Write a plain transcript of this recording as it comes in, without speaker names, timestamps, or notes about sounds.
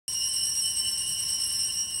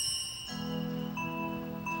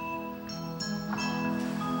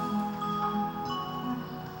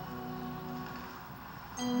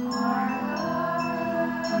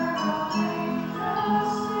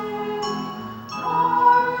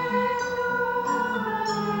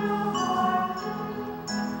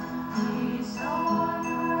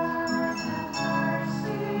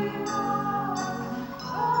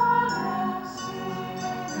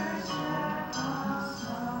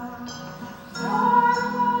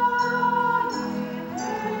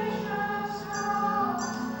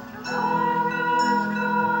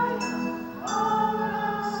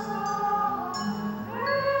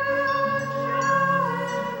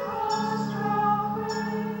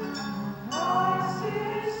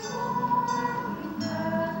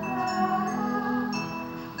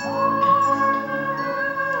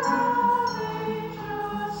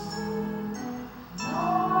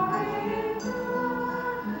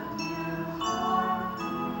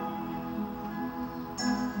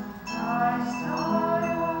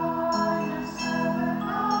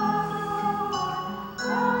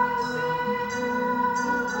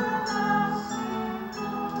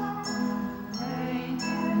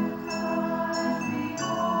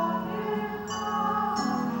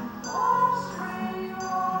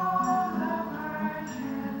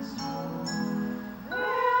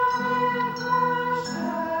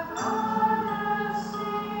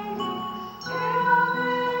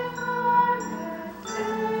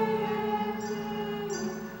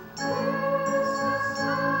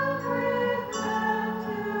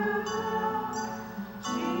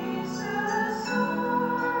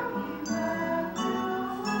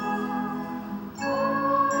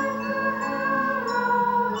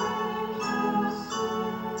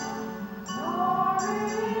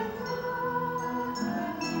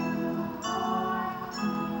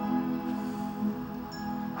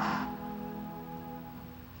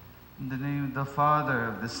the name of the Father,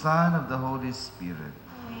 of the Son, of the Holy Spirit.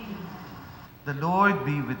 Amen. The Lord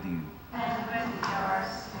be with you. And with your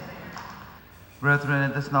spirit. Brethren,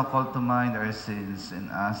 let us now call to mind our sins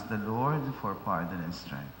and ask the Lord for pardon and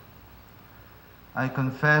strength. I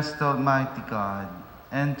confess to Almighty God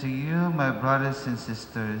and to you, my brothers and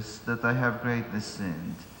sisters, that I have greatly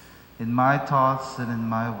sinned in my thoughts and in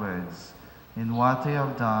my words, in what I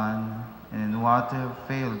have done and in what I have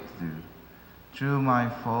failed to do. Through my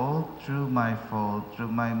fault, through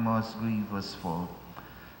my most grievous fault.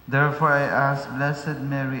 Therefore I ask Blessed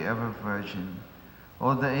Mary, ever Virgin,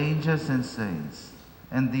 all the angels and saints,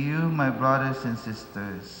 and you, my brothers and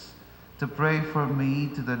sisters, to pray for me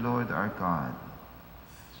to the Lord our God.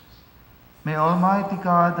 May Almighty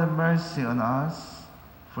God have mercy on us,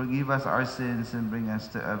 forgive us our sins, and bring us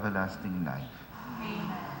to everlasting life.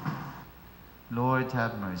 Amen. Lord,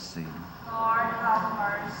 have mercy. Lord, have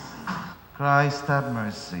mercy. Christ, have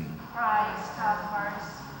mercy. Christ, have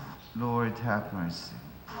mercy. Lord, have mercy.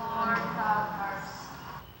 Lord, have mercy.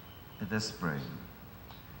 Let us pray.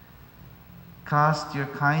 Cast your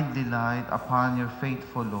kindly light upon your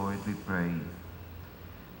faithful Lord, we pray.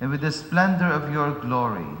 And with the splendor of your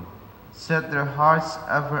glory, set their hearts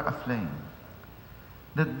ever aflame,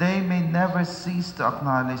 that they may never cease to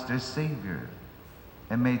acknowledge their Savior,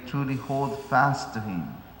 and may truly hold fast to him,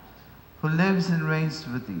 who lives and reigns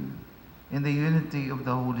with you, in the unity of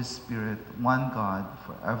the Holy Spirit, one God,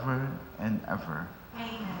 forever and ever.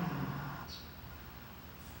 Amen.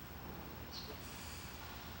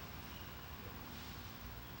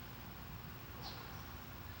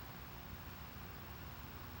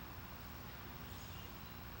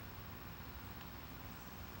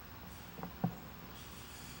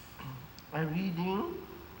 A reading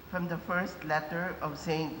from the first letter of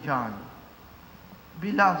St. John.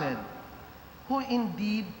 Beloved, who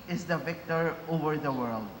indeed is the victor over the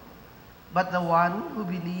world, but the one who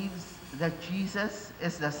believes that Jesus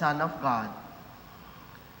is the Son of God.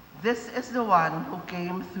 This is the one who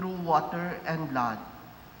came through water and blood,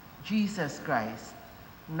 Jesus Christ,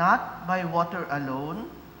 not by water alone,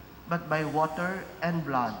 but by water and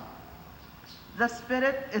blood. The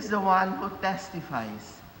Spirit is the one who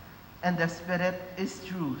testifies, and the Spirit is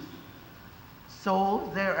truth. So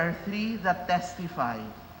there are three that testify,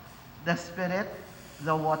 the Spirit,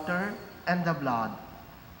 the water, and the blood,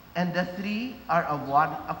 and the three are of one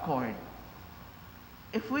accord.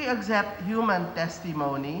 If we accept human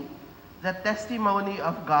testimony, the testimony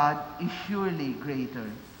of God is surely greater.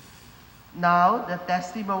 Now the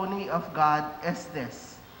testimony of God is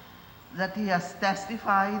this, that he has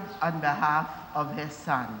testified on behalf of his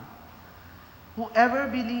Son. Whoever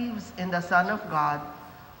believes in the Son of God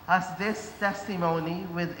has this testimony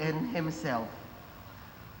within himself.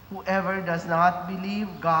 Whoever does not believe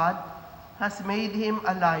God has made him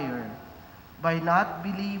a liar, by not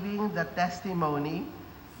believing the testimony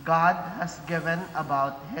God has given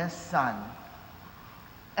about his Son.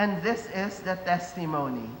 And this is the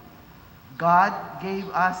testimony: God gave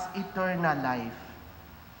us eternal life,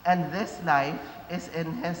 and this life is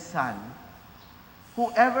in his Son.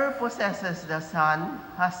 Whoever possesses the Son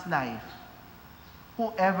has life.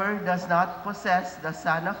 Whoever does not possess the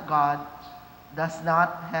Son of God does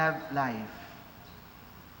not have life.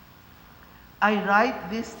 I write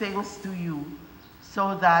these things to you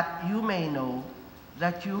so that you may know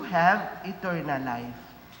that you have eternal life,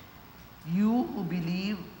 you who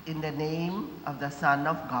believe in the name of the Son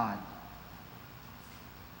of God.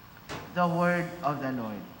 The word of the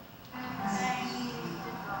Lord. Thanks be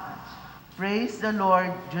to God. Praise the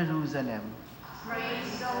Lord, Jerusalem.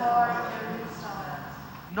 Praise the Lord, Jerusalem.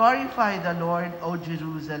 Glorify the Lord, O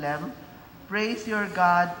Jerusalem. Praise your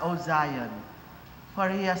God, O Zion. For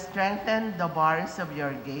he has strengthened the bars of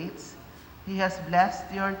your gates. He has blessed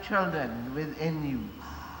your children within you.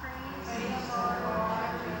 Praise the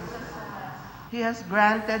Lord, Jerusalem. He has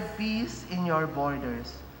granted peace in your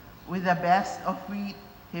borders. With the best of wheat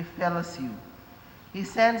he fills you. He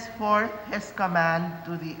sends forth his command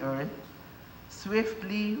to the earth.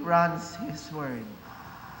 Swiftly runs his word.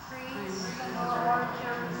 Praise the Lord,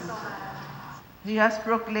 Jerusalem. He has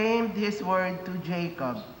proclaimed his word to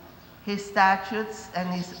Jacob, his statutes and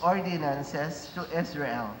his ordinances to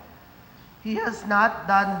Israel. He has not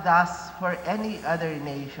done thus for any other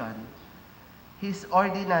nation. His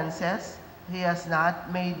ordinances he has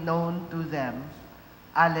not made known to them.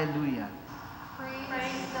 Alleluia.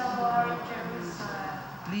 Praise the Lord, Jerusalem.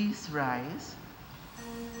 Please rise.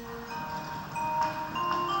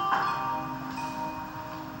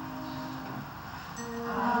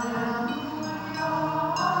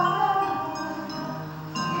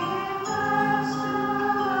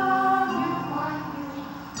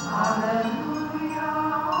 Amen.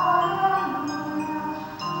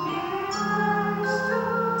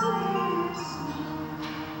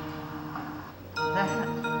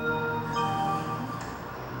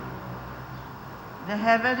 The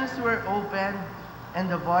heavens were opened, and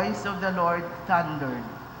the voice of the Lord thundered.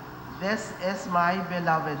 This is my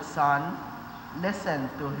beloved Son. Listen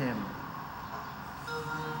to him.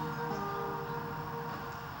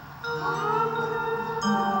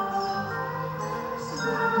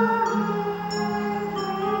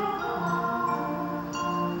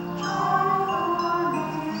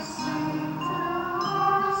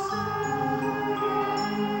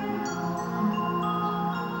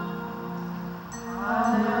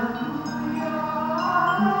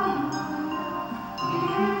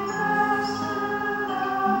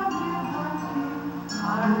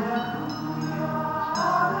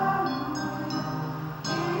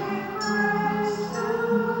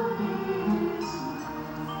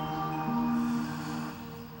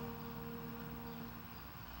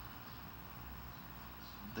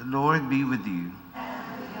 The Lord be with you.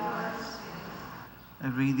 A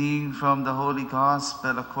reading from the Holy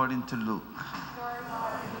Gospel according to Luke.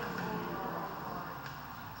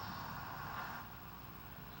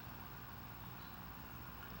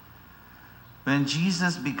 When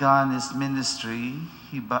Jesus began his ministry,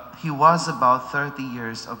 he was about 30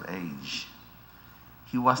 years of age.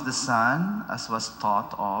 He was the son, as was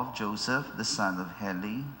taught of Joseph, the son of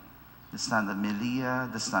Heli, the son of Meliah,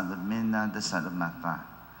 the son of Minna, the son of Mattha,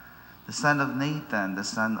 the son of Nathan, the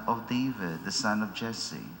son of David, the son of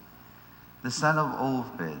Jesse, the son of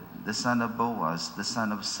Obed, the son of Boaz, the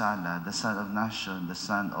son of Salah, the son of Nashon, the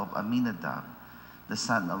son of Aminadab, the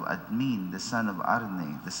son of Admin, the son of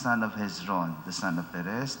Arne, the son of Hezron, the son of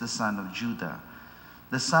Perez, the son of Judah,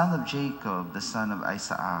 the son of Jacob, the son of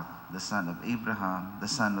Isaac, the son of Abraham, the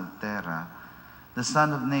son of Terah, the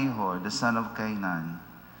son of Nahor, the son of Cainan,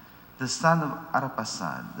 the son of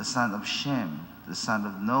Arphaxad, the son of Shem, the son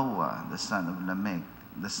of Noah, the son of Lamech,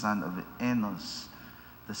 the son of Enos,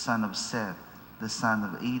 the son of Seth, the son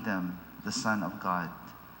of Adam, the son of God.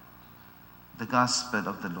 The Gospel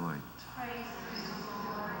of the Lord.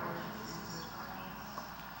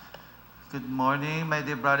 Good morning, my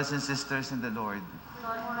dear brothers and sisters in the Lord. Good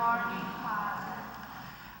morning, Father.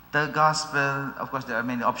 The Gospel, of course, there are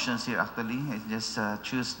many options here actually. I just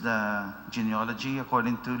choose the genealogy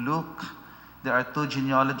according to Luke. There are two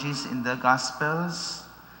genealogies in the Gospels,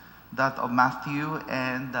 that of Matthew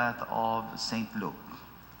and that of St. Luke.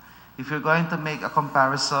 If you're going to make a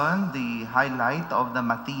comparison, the highlight of the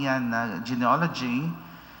Matthean genealogy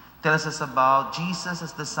tells us about Jesus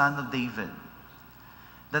as the son of David.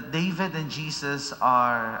 That David and Jesus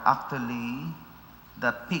are actually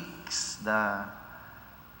the peaks, the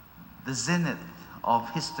zenith of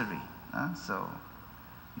history. So,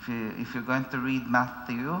 if you're going to read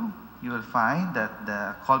Matthew, you will find that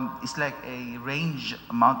it's like a range,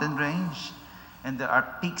 a mountain range, and there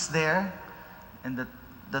are peaks there, and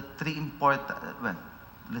the three important, well,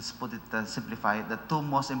 let's put it simplify it. The two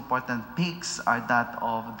most important peaks are that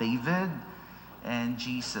of David and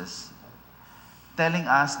Jesus, telling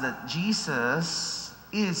us that Jesus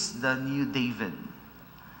is the new David.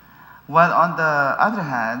 While on the other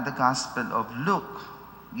hand, the Gospel of Luke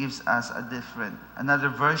gives us another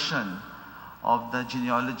version of the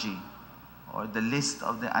genealogy or the list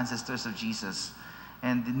of the ancestors of Jesus.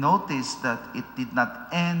 And notice that it did not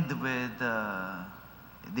end with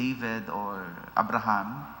David or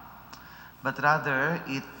Abraham, but rather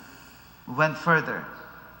it went further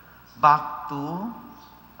back to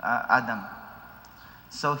Adam.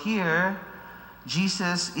 So here,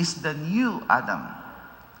 Jesus is the new Adam.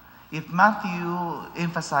 If Matthew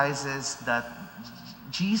emphasizes that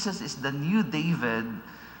Jesus is the new David,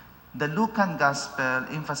 the Lucan Gospel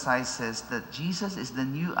emphasizes that Jesus is the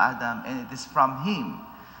new Adam, and it is from him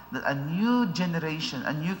that a new generation,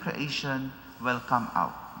 a new creation will come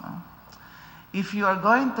out. If you are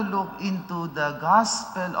going to look into the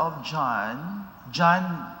Gospel of John,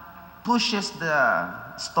 John pushes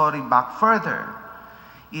the story back further.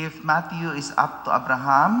 If Matthew is up to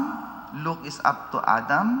Abraham, Luke is up to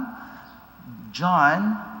Adam,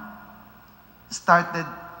 John started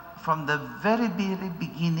from the very, very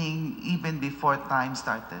beginning, even before time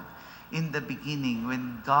started. In the beginning,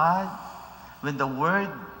 when the Word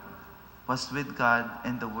was with God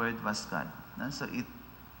and the Word was God. So it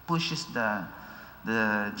pushes the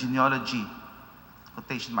genealogy,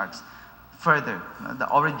 quotation marks, further. The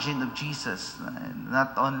origin of Jesus,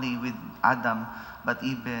 not only with Adam, but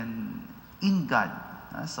even in God.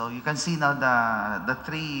 So you can see now the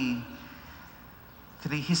three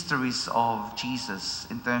histories of Jesus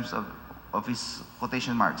in terms of his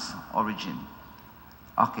quotation marks origin.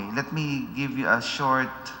 Okay, let me give you a short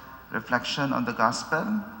reflection on the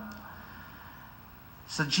gospel.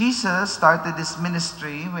 So Jesus started his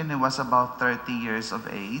ministry when he was about 30 years of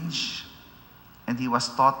age, And he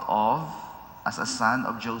was thought of as a son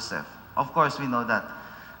of Joseph. Of course, we know that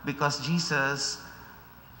because Jesus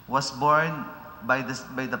was born by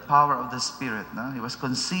the power of the Spirit. No? He was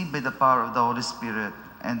conceived by the power of the Holy Spirit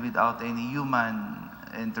and without any human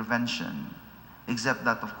intervention, except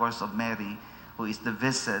that, of course, of Mary, who is the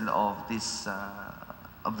vessel of this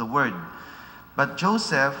of the Word. But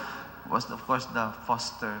Joseph was, of course, the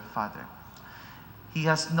foster father. He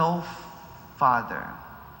has no father,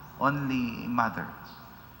 only mother,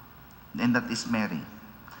 and that is Mary.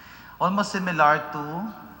 Almost similar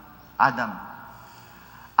to Adam.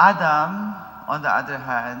 Adam, on the other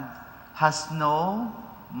hand, has no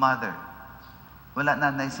mother. Wala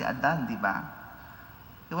nanay si Adan, di ba?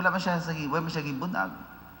 Wala man siya gibunag.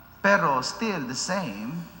 Pero still the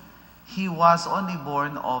same, he was only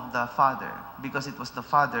born of the Father, because it was the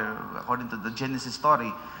Father, according to the Genesis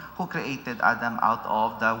story, who created Adam out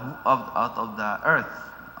of the earth.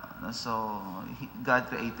 So God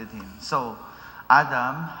created him. So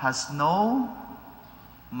Adam has no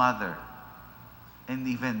mother and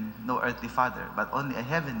even no earthly father, but only a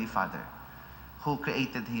heavenly Father who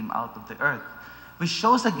created him out of the earth, which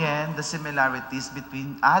shows again the similarities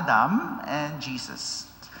between Adam and Jesus.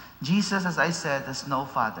 Jesus, as I said, has no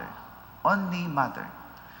father, only mother.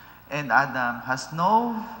 And Adam has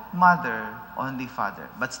no mother, only father.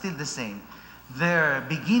 But still the same. Their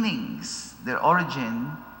beginnings, their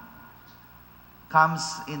origin, comes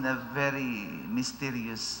in a very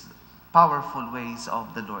mysterious, powerful ways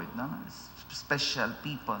of the Lord. No? Special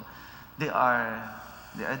people. They are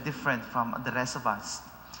different from the rest of us.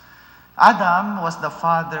 Adam was the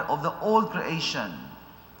father of the old creation.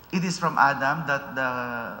 It is from Adam that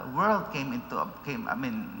the world came into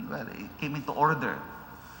order.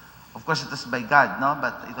 Of course, it was by God, no?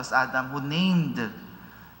 But it was Adam who named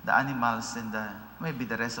the animals and maybe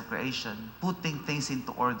the rest of creation, putting things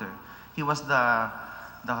into order. He was the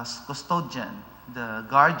custodian, the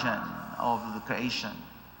guardian of the creation.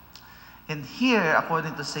 And here,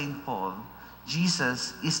 according to St. Paul,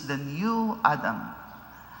 Jesus is the new Adam.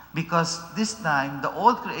 Because this time, the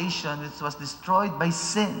old creation, which was destroyed by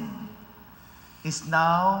sin, is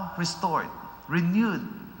now restored, renewed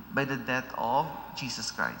by the death of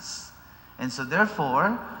Jesus Christ. And so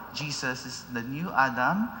therefore, Jesus is the new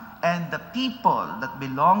Adam, and the people that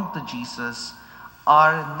belong to Jesus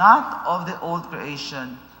are not of the old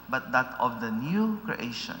creation, but that of the new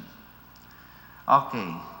creation.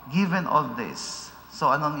 Okay, given all this, so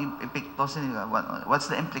what's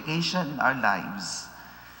the implication in our lives?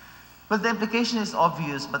 Well, the implication is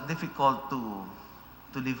obvious but difficult to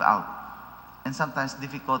live out, and sometimes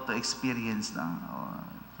difficult to experience,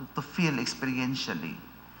 to feel experientially.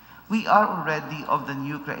 We are already of the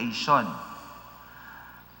new creation.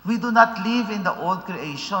 We do not live in the old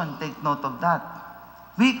creation. Take note of that.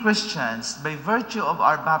 We Christians, by virtue of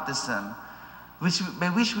our baptism, by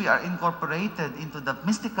which we are incorporated into the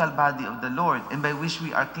mystical body of the Lord, and by which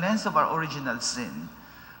we are cleansed of our original sin,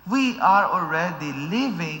 we are already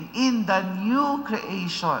living in the new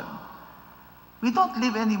creation. We don't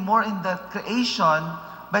live anymore in the creation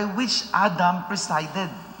by which Adam presided.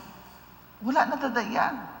 Wala na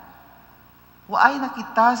dadayan. Waay na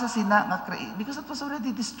kita sa sina nga create, because it was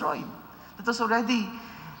already destroyed.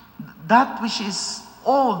 That which is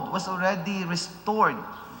old was already restored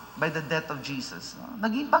by the death of Jesus.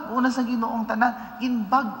 Naging bag-o na sa Ginoong tanan.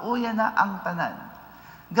 Ginbag-o yan na ang tanan.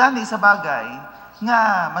 Gani sa bagay,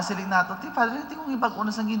 nga masiling nato, Father, hindi kong ibag-o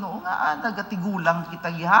na sa Ginoo, nga nagatigulang kita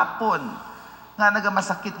gihapon, nga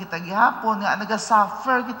nagamasakit kita gihapon, nga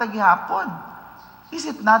nagasuffer kita gihapon. Is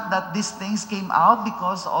it not that these things came out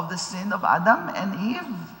because of the sin of Adam and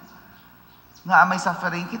Eve? Nga may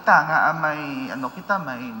suffering kita, nga may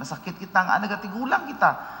may masakit kita, nga nagatigulang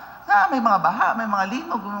kita, nga may mga baha, may mga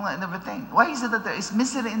linog, and everything. Why is it that there is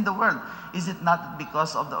misery in the world? Is it not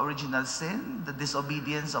because of the original sin, the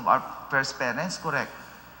disobedience of our first parents? Correct.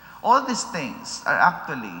 All these things are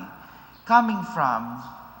actually coming from,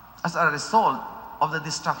 as a result of the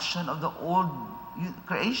destruction of the old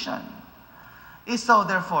creation. So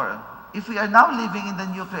therefore, if we are now living in the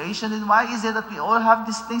new creation, then why is it that we all have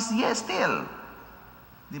these things? Yes, still.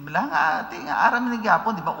 Di ba lang, aram na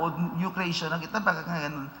gyapon, di ba, old new creation, ang kita, baka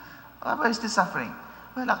ganun, we're still suffering.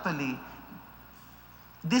 Well, actually,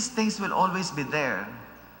 these things will always be there.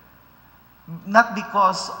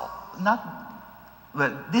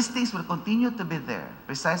 These things will continue to be there,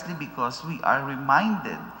 precisely because we are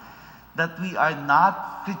reminded that we are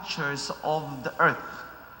not creatures of the earth.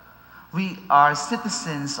 We are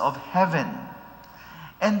citizens of heaven.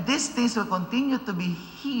 And these things will continue to be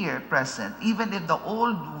here present, even if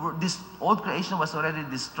this old creation was already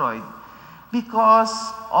destroyed, because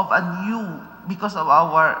of a new because of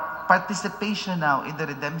our participation now in the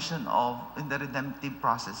redemptive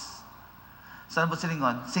process. Saan po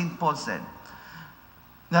silingon? St. Paul said,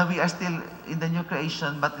 now we are still in the new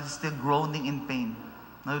creation, but it's still groaning in pain.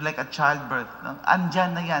 No, like a childbirth. No?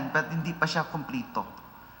 Andyan na yan, but hindi pa siya kumplito.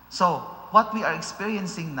 So, what we are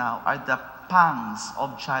experiencing now are the pangs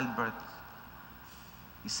of childbirth.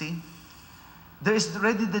 You see? There is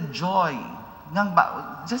already the joy.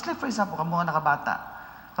 Just like, for example, kamu nga nakabata.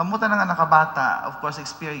 Kamuta na nga nakabata, of course,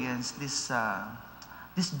 experience this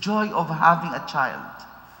joy of having a child.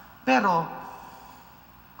 Pero,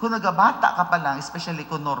 kung nagabata ka pa lang, especially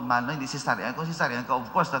kung normal, no? Hindi cesarean. Kung cesarean ka, of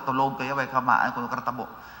course, natulog kayo, ay kamaan, kung kartabo.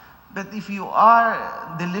 But if you are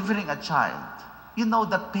delivering a child, you know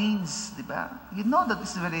the pains, di ba? You know that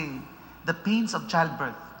it's the pains of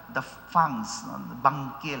childbirth, the fangs, no? The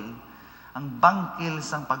bangkil, ang bangkil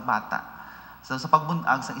sang pagbata. So, sa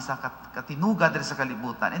pagbunag sa isa katinuga diri sa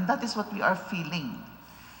kalibutan. And that is what we are feeling.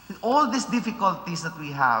 All these difficulties that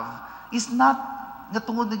we have is not nga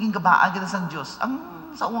tungod naging gabaan kita sang Diyos. Ang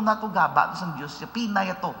sa una to gaba to sang Diyos, pina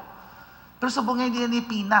yato. Pero sa bungay hindi ni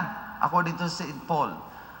pina, according to St. Paul.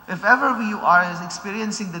 If ever you are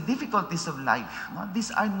experiencing the difficulties of life, no,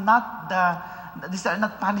 these are not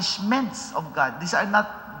punishments of God. These are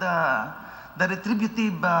not the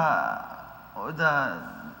retributive or the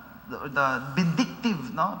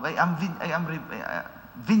vindictive, no?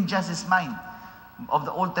 Vengeance is mine of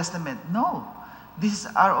the Old Testament. No. These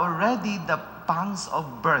are already the pangs of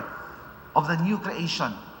birth of the new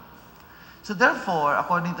creation. So therefore,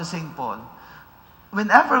 according to St. Paul,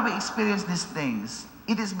 whenever we experience these things,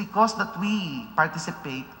 it is because that we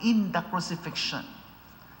participate in the crucifixion.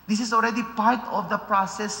 This is already part of the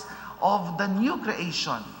process of the new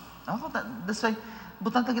creation. That's why,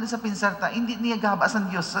 butang tagin sa pinsarta, hindi niya gabas ang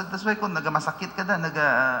Diyos. That's why kung nagamasakit ka na,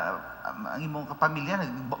 ang imong kapamilya,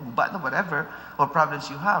 nagguba na whatever, or problems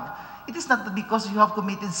you have, it is not because you have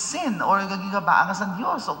committed sin or gagigabaan ka sa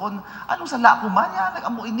Diyos o kung anong sala ko man yan,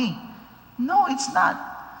 nag-amo ini. No, it's not.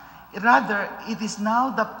 Rather, it is now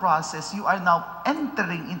the process, you are now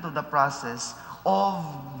entering into the process of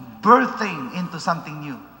birthing into something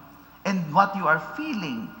new. And what we are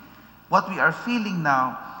feeling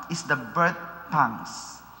now is the birth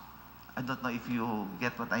pangs. I don't know if you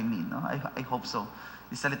get what I mean. No? I hope so.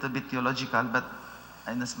 It's a little bit theological, but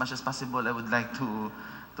as much as possible, I would like to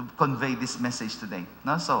convey this message today.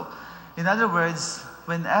 No? So, in other words,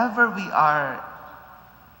 whenever we are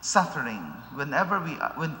suffering, when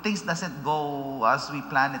things doesn't go as we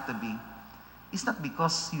plan it to be, it's not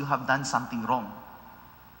because you have done something wrong.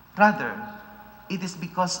 Rather, it is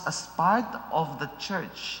because as part of the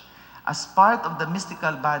church, as part of the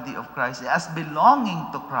mystical body of Christ, as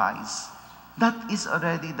belonging to Christ, that is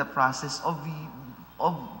already the process of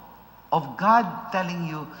God telling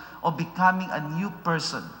you of becoming a new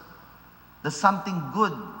person. That something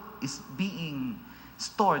good is being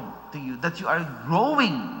stored to you, that you are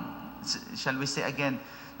growing, shall we say again,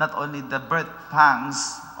 not only the birth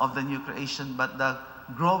pangs of the new creation, but the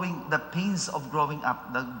pains of growing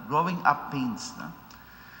up, the growing up pains. No?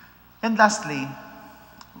 And lastly,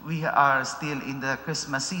 we are still in the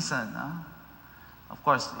Christmas season. No? Of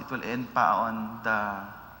course, it will end pa on the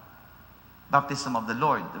baptism of the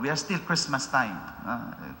Lord. We are still Christmas time.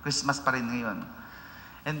 Christmas pa rin ngayon.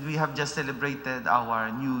 And we have just celebrated our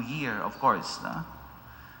New Year, of course.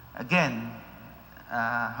 Again,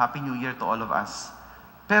 Happy New Year to all of us.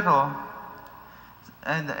 Pero,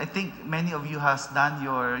 and I think many of you has done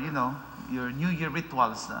your New Year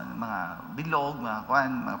rituals. Mga bilog,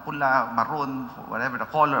 mga pula, maroon, whatever the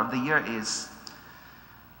color of the year is.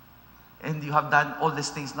 And you have done all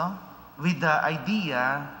these things, no? With the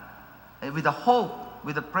idea, with the hope,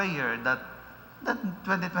 with the prayer that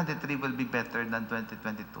 2023 will be better than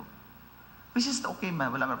 2022. Which is okay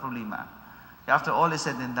man, wala man problema. After all is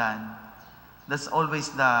said and done, that's always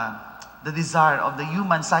the desire of the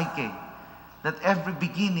human psyche, that every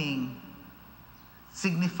beginning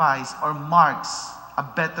signifies or marks a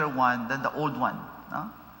better one than the old one.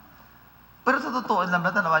 No? Pero sa totoo lang,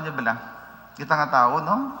 natanawan niyo bala? Kita nga tao,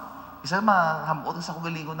 no? Isa mahamot sa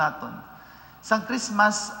kugalingon naton. Sang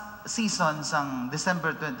Christmas season, sang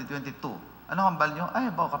December 2022, ano hambal nyo? Ay,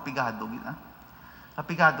 bawa kapigado.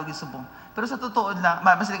 Kapigado subong. Pero sa totoo lang,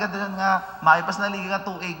 masalikan din nga, maipas na ligi nga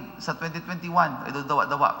tuig sa 2021. Ay,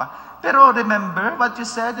 dawa-dawa pa. Pero remember what you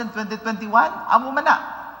said in 2021? Amo man na.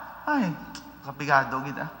 Ay, kapigado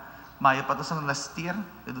gid. Mayo pa to sa last year.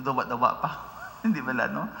 Ay, dawa-dawa pa. Hindi bala,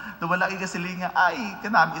 no? Wala kay kasilinga, ay,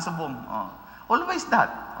 kanami subong. Oh. Always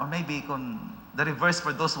that. Or maybe the reverse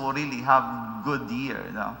for those who really have good year,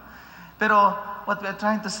 no? Pero what we are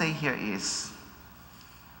trying to say here is,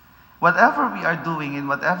 whatever we are doing and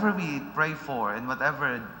whatever we pray for and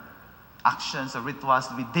whatever actions or rituals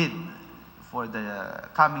we did for the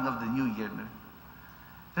coming of the new year,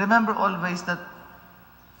 remember always that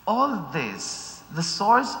all this, the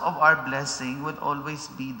source of our blessing would always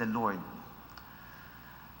be the Lord.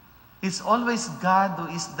 It's always God who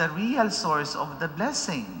is the real source of the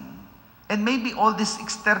blessing. And maybe all these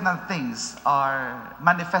external things are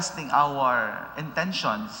manifesting our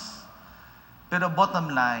intentions. Pero bottom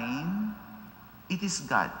line, it is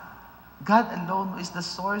God. God alone is the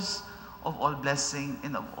source of all blessing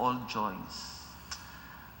and of all joys.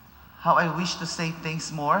 How I wish to say things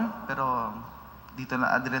more, pero dito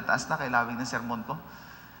na adretaas na, kailangan ng sermon ko.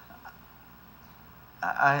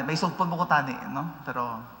 May sugpon mo ko tani, no?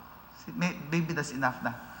 Pero maybe that's enough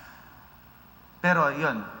na. Pero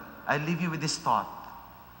yun, I leave you with this thought.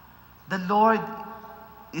 The Lord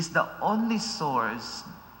is the only source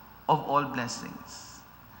of all blessings.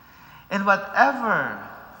 And whatever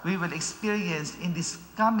we will experience in this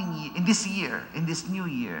coming year, in this new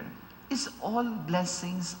year, is all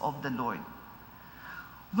blessings of the Lord.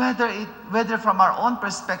 Whether from our own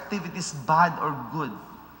perspective it is bad or good,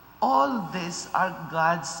 all these are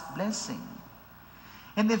God's blessing.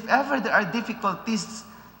 And if ever there are difficulties,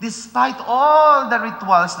 despite all the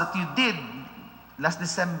rituals that you did last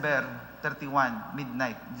December 31,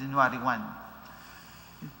 midnight, January 1,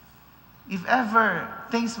 if ever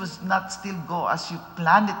things will not still go as you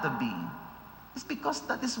planned it to be, it's because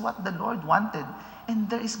that is what the Lord wanted, and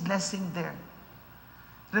there is blessing there.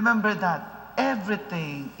 Remember that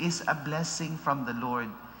everything is a blessing from the Lord,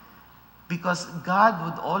 because God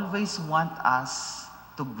would always want us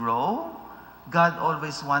to grow. God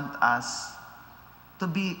always wants us to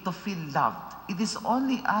feel loved. It is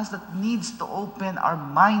only us that needs to open our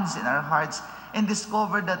minds and our hearts and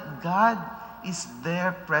discover that God is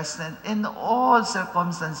there present in all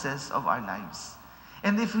circumstances of our lives.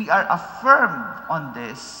 And if we are affirmed on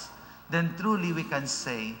this, then truly we can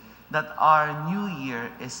say that our new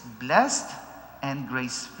year is blessed and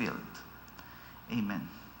grace-filled. Amen.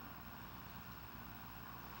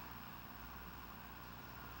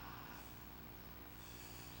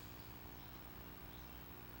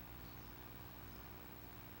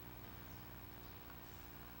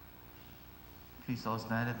 Christos,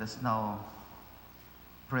 let us now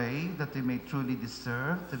pray that we may truly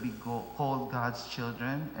deserve to be called God's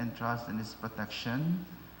children and trust in His protection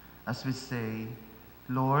as we say,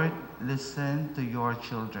 Lord, listen to your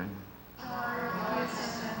children. Lord,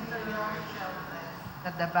 listen to your children.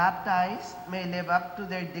 That the baptized may live up to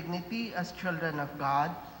their dignity as children of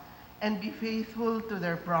God and be faithful to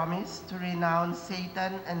their promise to renounce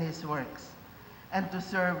Satan and his works and to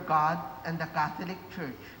serve God and the Catholic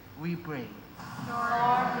Church, we pray.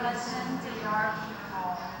 Lord, listen to your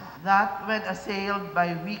people. That when assailed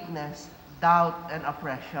by weakness, doubt, and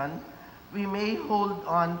oppression, we may hold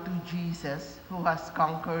on to Jesus who has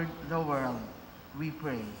conquered the world, we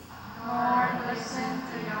pray. Lord, listen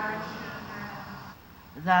to your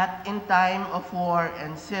children. That in time of war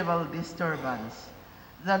and civil disturbance,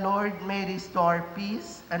 the Lord may restore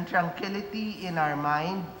peace and tranquility in our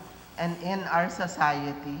mind and in our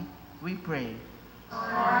society, we pray.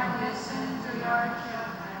 Lord, listen to your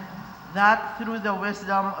children. That through the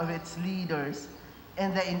wisdom of its leaders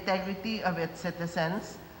and the integrity of its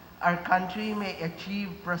citizens, our country may achieve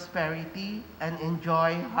prosperity and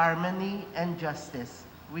enjoy harmony and justice,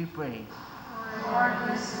 we pray. Lord,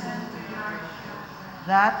 listen to your children.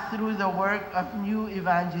 That through the work of new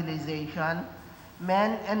evangelization,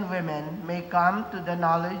 men and women may come to the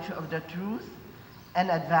knowledge of the truth and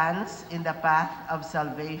advance in the path of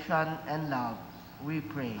salvation and love, we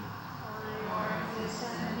pray. Lord, listen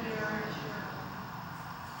to your children.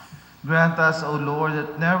 Grant us, O Lord,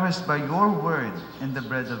 that nourished by your word and the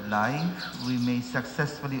bread of life, we may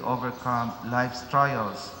successfully overcome life's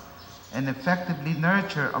trials and effectively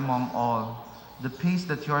nurture among all the peace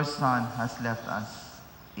that your Son has left us.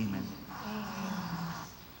 Amen.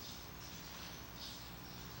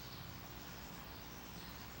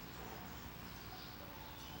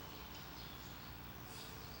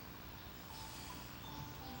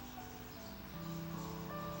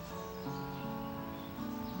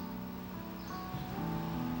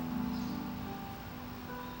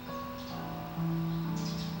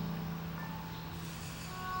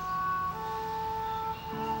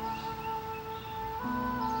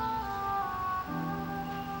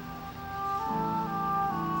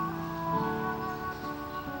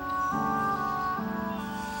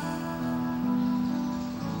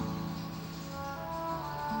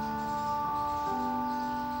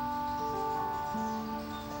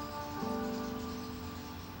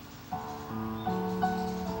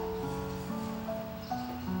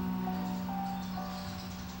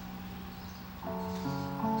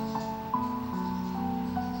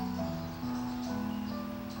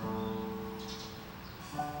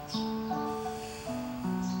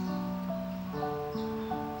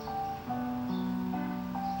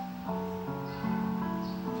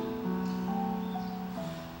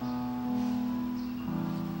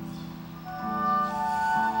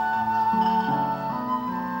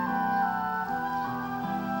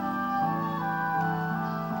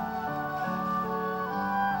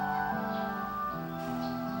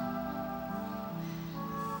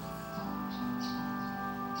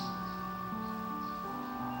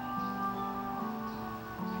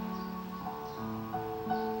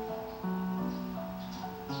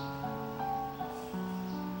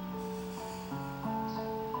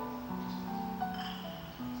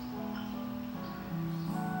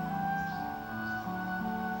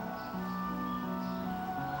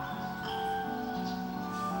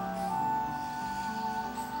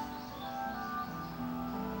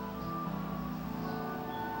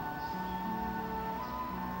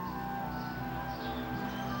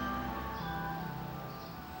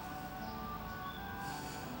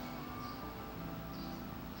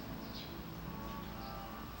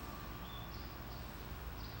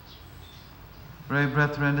 Pray,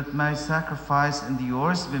 brethren, that my sacrifice and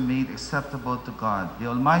yours be made acceptable to God, the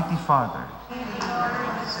Almighty Father. May the Lord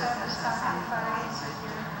accept the sacrifice at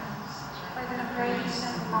your hands, for the praise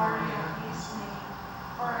and glory of his name,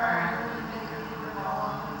 for our good and the good of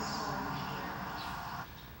all his holy church.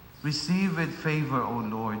 Receive with favor, O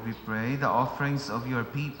Lord, we pray, the offerings of your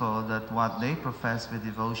people, that what they profess with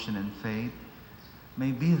devotion and faith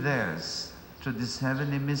may be theirs through these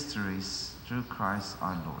heavenly mysteries, through Christ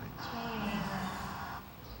our Lord. Amen.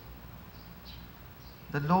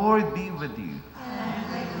 The Lord be with you.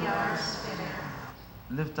 And with your spirit,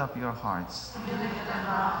 Lift up your hearts. we lift them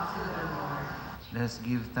up to the Lord. Let us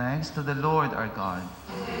give thanks to the Lord our God.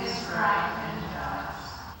 It is right and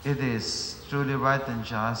just. It is truly right and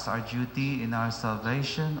just, our duty in our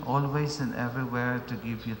salvation, always and everywhere to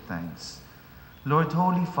give you thanks. Lord,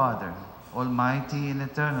 Holy Father, Almighty and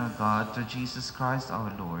eternal God, through Jesus Christ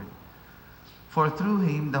our Lord, for through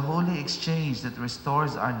him the holy exchange that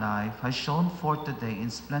restores our life has shone forth today in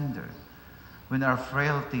splendor, when our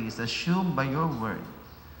frailty is assumed by your word.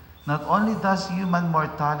 Not only does human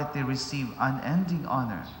mortality receive unending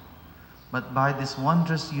honor, but by this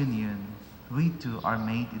wondrous union, we too are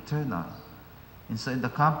made eternal. And so in the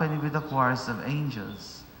company with the choirs of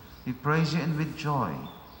angels, we praise you, and with joy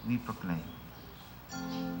we proclaim.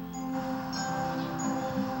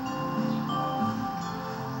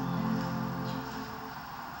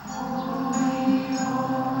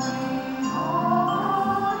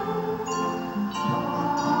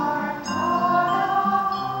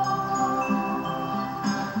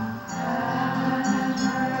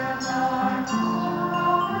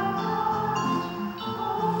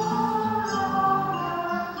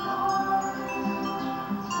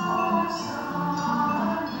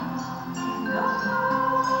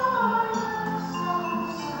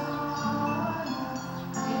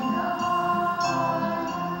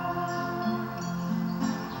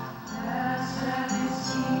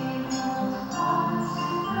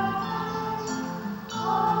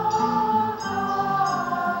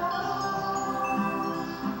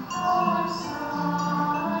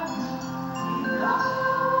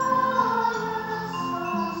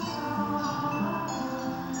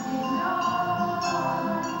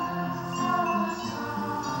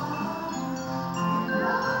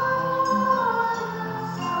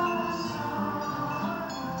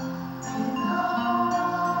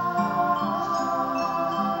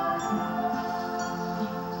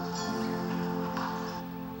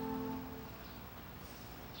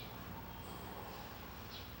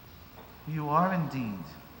 You are indeed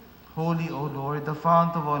holy, O Lord, the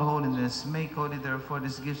fount of all holiness. Make holy, therefore,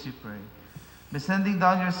 these gifts, we pray. By sending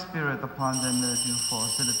down your Spirit upon them, let them fall,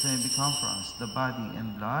 so that they may become for us the body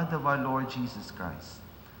and blood of our Lord Jesus Christ.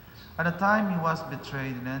 At the time he was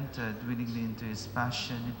betrayed and entered willingly into his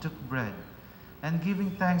passion, he took bread, and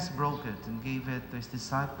giving thanks, broke it, and gave it to his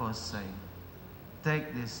disciples, saying,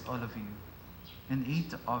 "Take this, all of you, and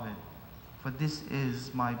eat of it, for this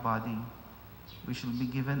is my body, which will be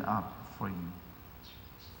given up for you."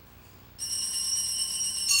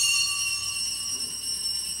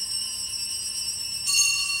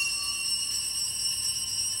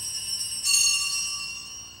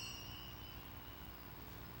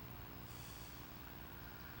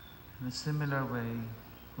 In a similar way,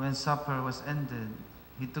 when supper was ended,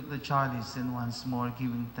 he took the chalice, and once more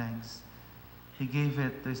giving thanks, he gave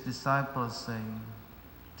it to his disciples, saying,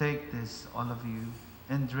 "Take this, all of you,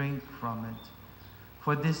 and drink from it.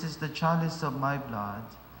 For this is the chalice of my blood,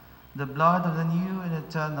 the blood of the new and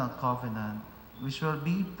eternal covenant, which will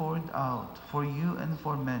be poured out for you and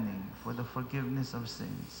for many for the forgiveness of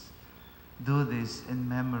sins. Do this in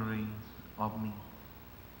memory of me."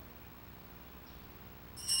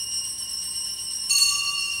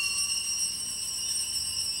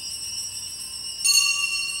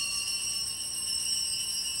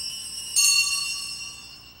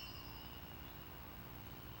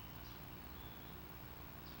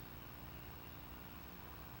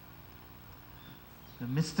 The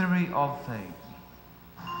mystery of faith.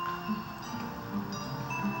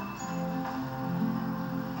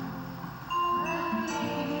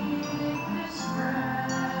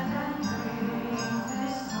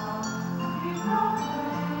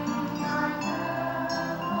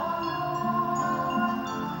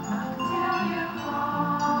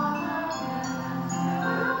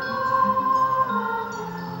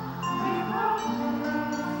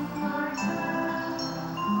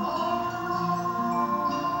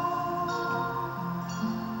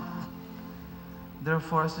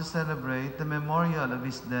 Therefore, as we celebrate the memorial of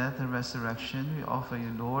his death and resurrection, we offer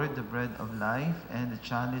you, Lord, the bread of life and the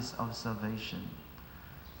chalice of salvation.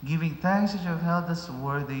 giving thanks that you have held us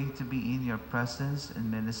worthy to be in your presence and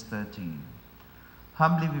minister to you.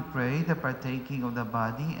 Humbly we pray that partaking of the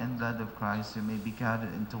body and blood of Christ, we may be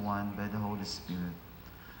gathered into one by the Holy Spirit.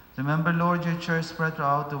 Remember, Lord, your church spread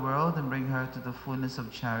throughout the world and bring her to the fullness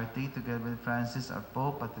of charity, together with Francis, our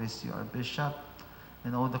Pope, Patricio, our Bishop,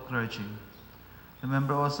 and all the clergy.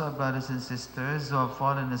 Remember also our brothers and sisters who have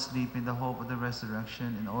fallen asleep in the hope of the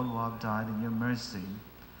resurrection, and all who have died in your mercy.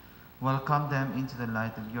 Welcome them into the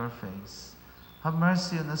light of your face. Have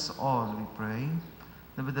mercy on us all, we pray,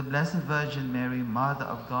 that with the Blessed Virgin Mary, Mother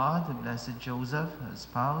of God, the Blessed Joseph, her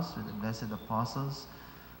spouse, with the blessed apostles,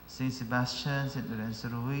 Saint Sebastian, Saint Lorenzo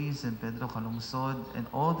Ruiz, Saint Pedro Calungsod, and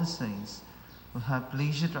all the saints who have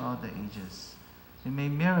pleasure throughout the ages, we may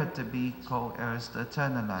merit to be co-heirs to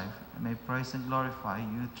eternal life, and may praise and glorify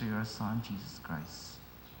you through your Son, Jesus Christ.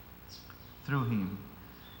 Through him,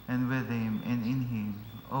 and with him, and in him,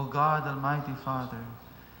 O God, Almighty Father,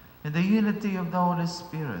 in the unity of the Holy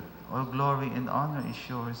Spirit, all glory and honor is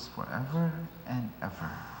yours forever and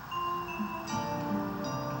ever.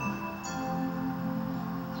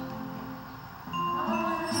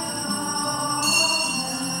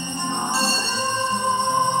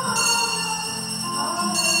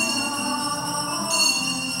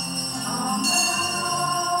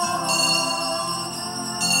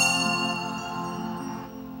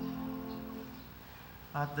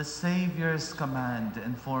 At the Savior's command,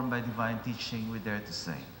 informed by divine teaching, we dare to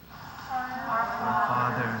say, Our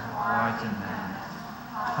Father, who art in heaven,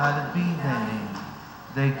 hallowed be thy name.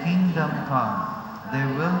 Thy kingdom come, thy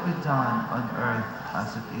will be done on earth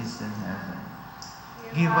as it is in heaven.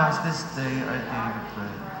 Give us this day our daily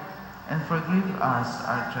bread, and forgive us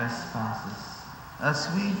our trespasses, as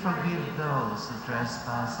we forgive those who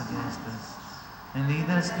trespass against us. And lead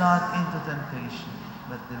us not into temptation,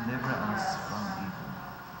 but deliver us from evil.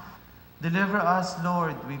 Deliver us,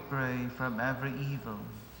 Lord, we pray, from every evil.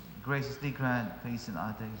 Graciously grant peace in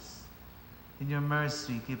our days. In your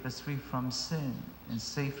mercy, keep us free from sin and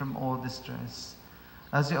safe from all distress,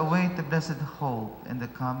 as we await the blessed hope and the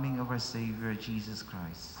coming of our Savior, Jesus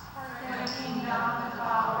Christ. For the kingdom, the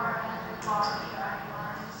power, and the glory are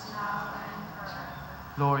yours now and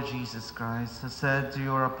forever. Lord Jesus Christ, who said to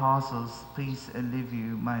your apostles, Peace I leave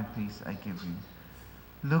you, my peace I give you.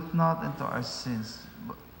 Look not into our sins,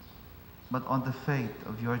 but on the faith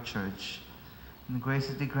of your church, and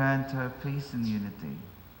graciously grant her peace and unity.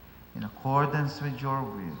 In accordance with your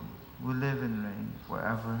will, we live and reign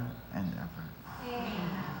forever and ever. Amen.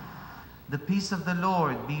 The peace of the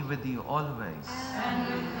Lord be with you always. And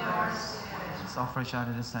with your spirit. Let's offer each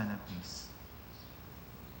other the sign of peace.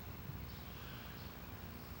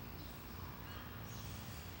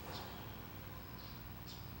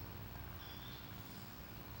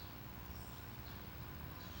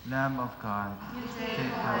 Lamb of God, You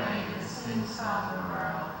take away the sins of the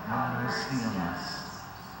world. have mercy on us.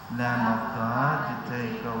 Lamb of God, you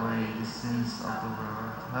take away the sins of the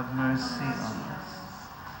world, have mercy on us.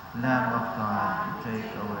 Lamb of God, you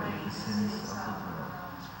take away the sins of the world,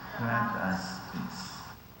 grant us peace.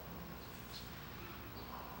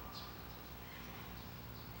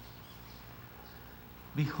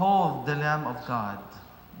 Behold the Lamb of God.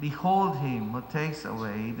 Behold him who takes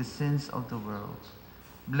away the sins of the world.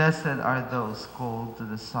 Blessed are those called to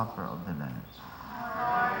the supper of the Lamb.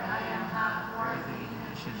 Lord, I am not worthy.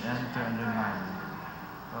 You should enter under my roof.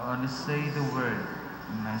 But only say the word,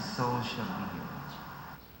 and my soul shall be healed.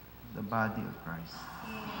 The body of Christ.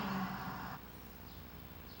 Amen.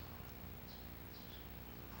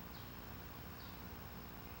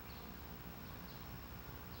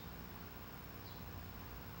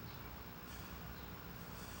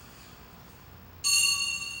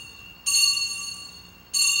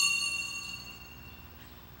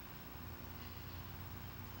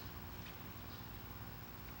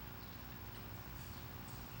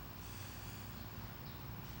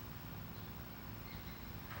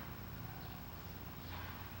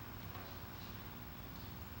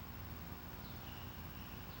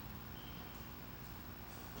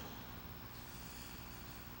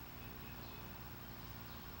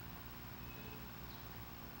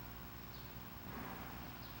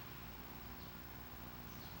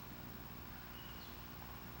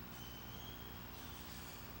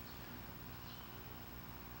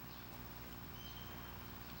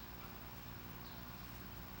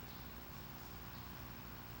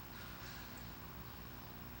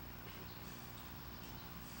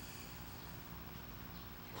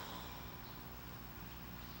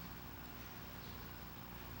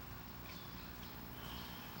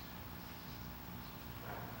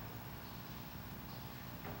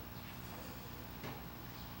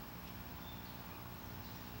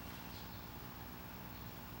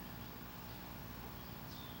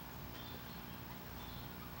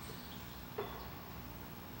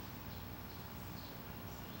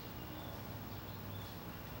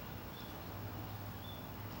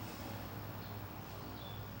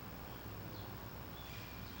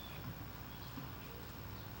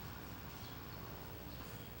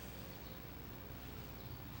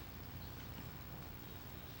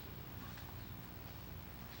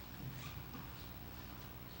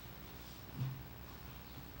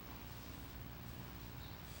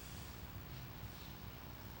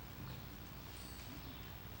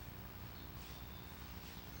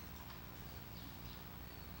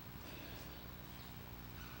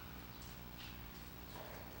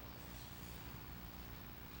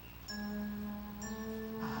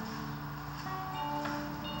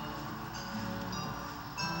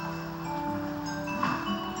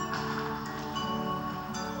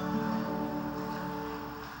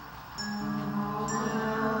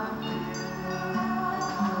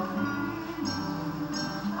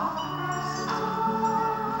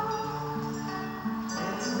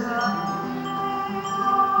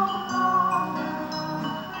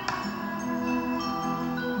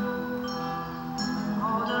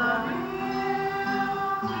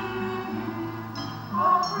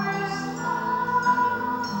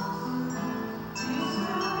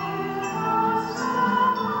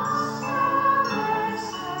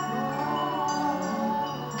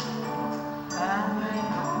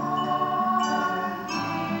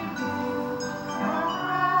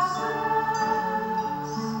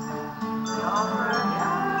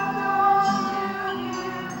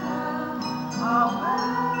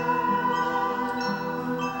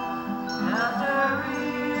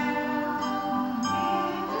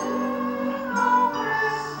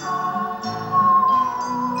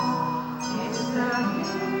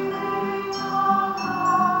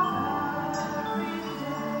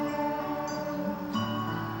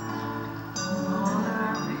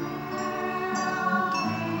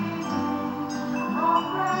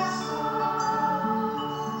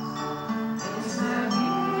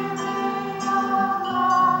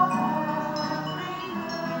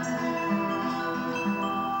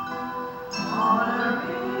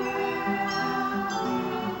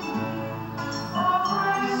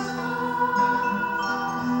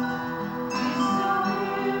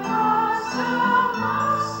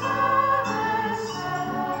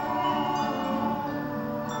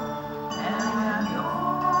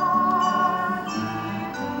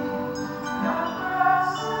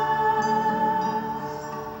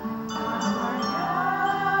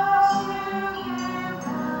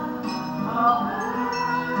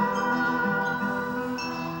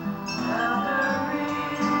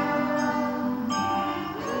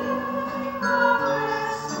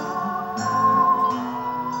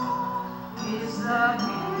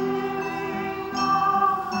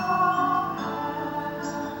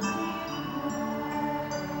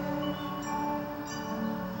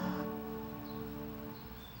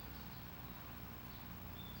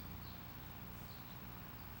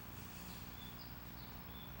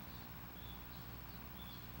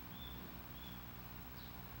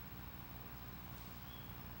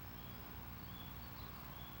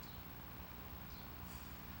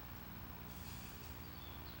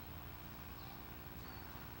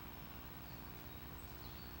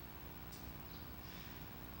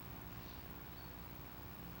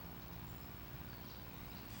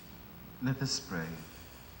 Let us pray.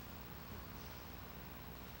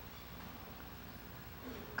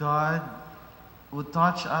 God, who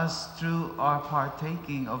touch us through our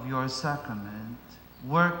partaking of your sacrament,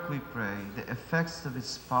 work, we pray, the effects of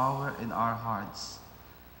its power in our hearts,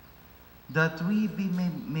 that we be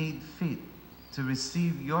made fit to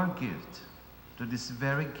receive your gift, to this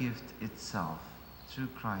very gift itself, through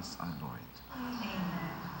Christ our Lord. Amen.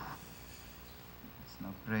 Let's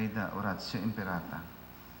now pray the Oratio Imperata.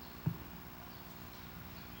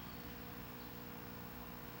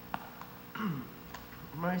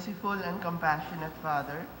 Merciful and compassionate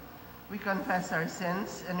Father, we confess our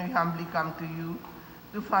sins and we humbly come to you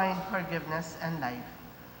to find forgiveness and life.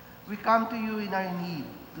 We come to you in our need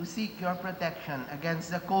to seek your protection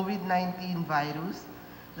against the COVID-19 virus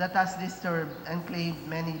that has disturbed and claimed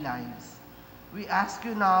many lives. We ask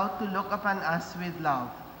you now to look upon us with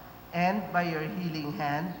love and, by your healing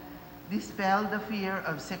hand, dispel the fear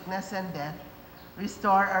of sickness and death,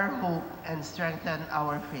 restore our hope, and strengthen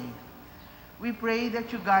our faith. We pray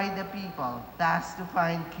that you guide the people tasked to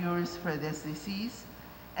find cures for this disease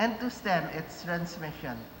and to stem its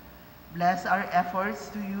transmission. Bless our efforts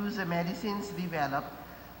to use the medicines developed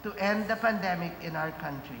to end the pandemic in our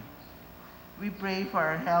country. We pray for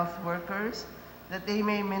our health workers that they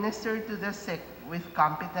may minister to the sick with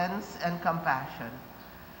competence and compassion.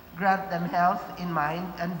 Grant them health in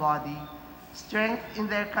mind and body, strength in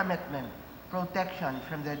their commitment, protection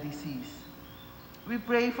from the disease. We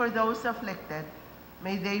pray for those afflicted,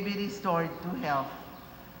 may they be restored to health.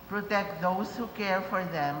 Protect those who care for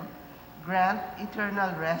them, grant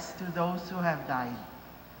eternal rest to those who have died.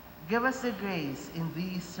 Give us the grace in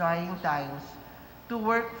these trying times to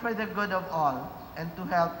work for the good of all and to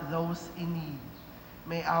help those in need.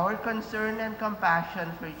 May our concern and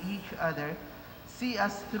compassion for each other see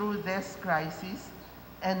us through this crisis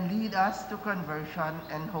and lead us to conversion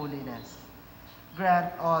and holiness.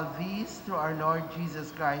 Grant all these through our Lord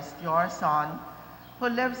Jesus Christ, your Son, who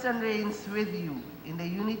lives and reigns with you in the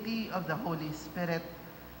unity of the Holy Spirit,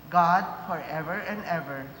 God, forever and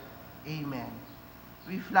ever. Amen.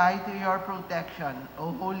 We fly to your protection,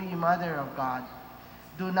 O Holy Mother of God.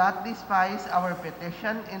 Do not despise our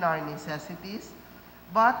petition in our necessities,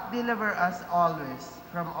 but deliver us always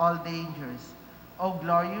from all dangers, O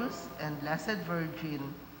glorious and blessed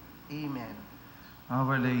Virgin. Amen.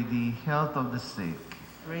 Our Lady, health of the sick.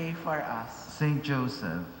 Pray for us. Saint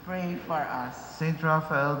Joseph. Pray for us. Saint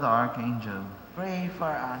Raphael the Archangel. Pray for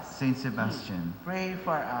us. Saint Sebastian. Pray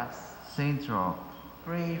for us. Saint Roch.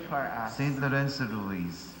 Pray for us. Saint Lorenzo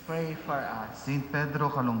Ruiz. Pray for us. Saint Pedro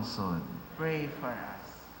Calungsod. Pray for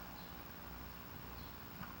us.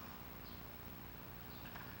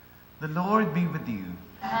 The Lord be with you.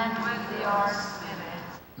 And with your spirit.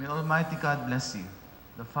 May Almighty God bless you,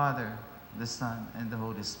 the Father, the Son, and the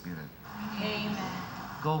Holy Spirit. Amen.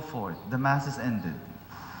 Go forth. The Mass is ended.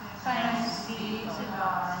 Thanks be to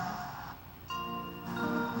God.